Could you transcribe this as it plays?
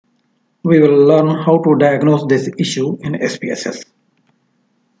we will learn how to diagnose this issue in SPSS.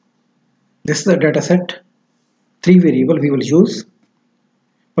 This is a data set. 3 variables we will use: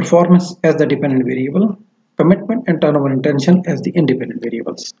 performance as the dependent variable, commitment and turnover intention as the independent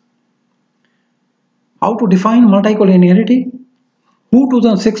variables. How to define multicollinearity?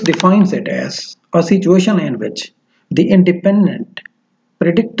 2006 defines it as a situation in which the independent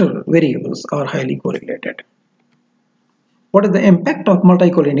predictor variables are highly correlated. What is the impact of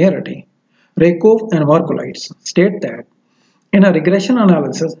multicollinearity? Raykov and Markowitz state that in a regression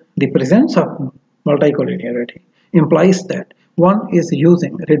analysis, the presence of multicollinearity implies that one is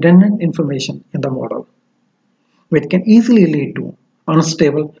using redundant information in the model, which can easily lead to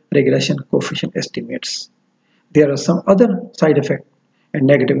unstable regression coefficient estimates. There are some other side effects and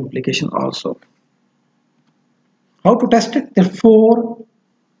negative implications also. How to test it? There are 4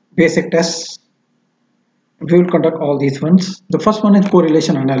 basic tests. We will conduct all these ones. The first one is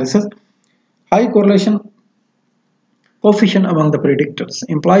correlation analysis. High correlation coefficient among the predictors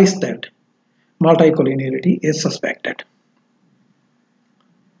implies that multicollinearity is suspected.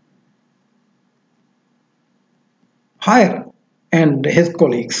 Haier and his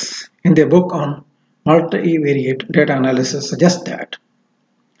colleagues in their book on multivariate data analysis suggest that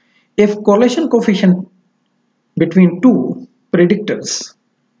if correlation coefficient between 2 predictors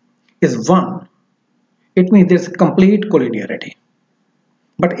is 1, it means there is complete collinearity.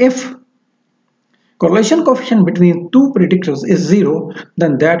 But if correlation coefficient between 2 predictors is 0,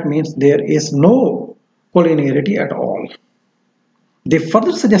 then that means there is no collinearity at all. They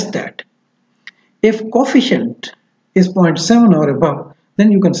further suggest that if coefficient is 0.7 or above,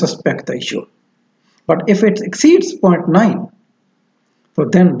 then you can suspect the issue. But if it exceeds 0.9, so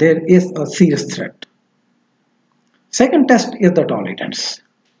then there is a serious threat. Second test is the tolerance.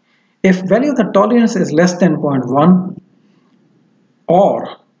 If value of the tolerance is less than 0.1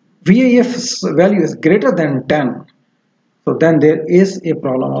 or VAF's value is greater than 10, so then there is a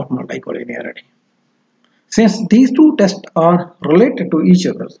problem of multicollinearity. Since these 2 tests are related to each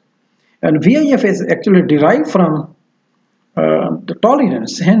other, and VAF is actually derived from the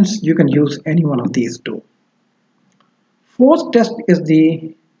tolerance, hence you can use any one of these 2. Fourth test is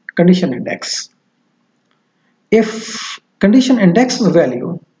the condition index. If condition index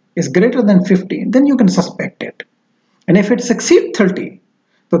value is greater than 50, then you can suspect it. And if it exceeds 30,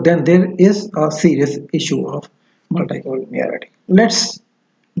 so then there is a serious issue of multicollinearity. Let's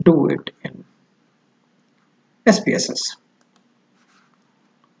do it in SPSS.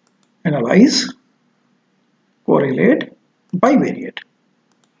 Analyze, correlate, bivariate.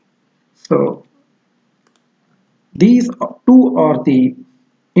 So these 2 are the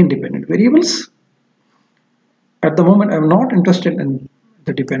independent variables. At the moment I am not interested in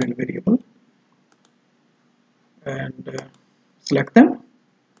the dependent variable, and select them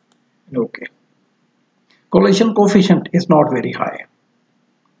and OK. Correlation coefficient is not very high,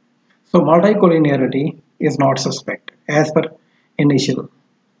 so multicollinearity is not suspected as per initial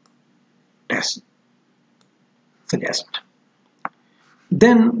test suggest.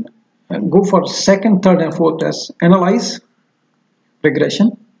 Then go for second, third and fourth test. Analyze,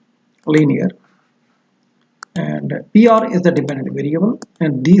 regression, linear, and PR is the dependent variable,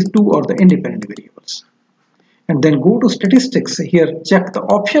 and these 2 are the independent variables. And then go to statistics. Here check the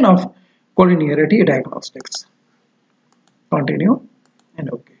option of collinearity diagnostics. Continue and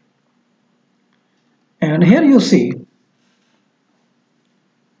OK. And here you see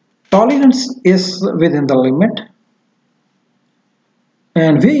tolerance is within the limit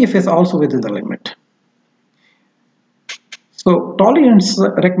and VAF is also within the limit. So tolerance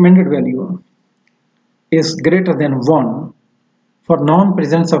recommended value is greater than 1 for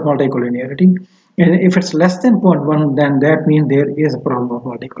non-presence of multicollinearity, and if it's less than 0.1, then that means there is a problem of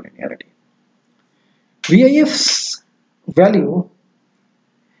multicollinearity. VAF's value,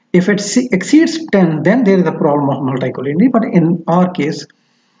 if it exceeds 10, then there is a problem of multicollinearity, but in our case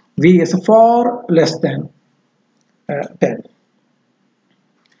V is far less than 10.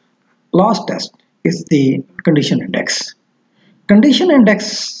 Last test is the condition index. Condition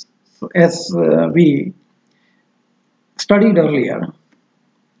index, as we studied earlier,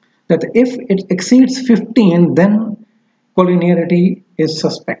 that if it exceeds 15, then collinearity is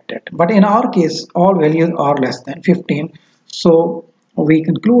suspected. But in our case, all values are less than 15, so we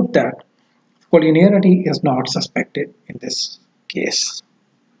conclude that collinearity is not suspected in this case.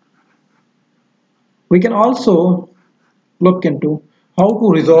 We can also look into how to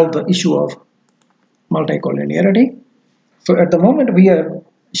resolve the issue of multicollinearity. So at the moment we are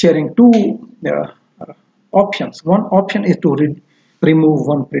sharing 2 options. One option is to remove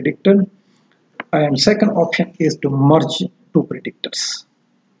one predictor, and second option is to merge 2 predictors.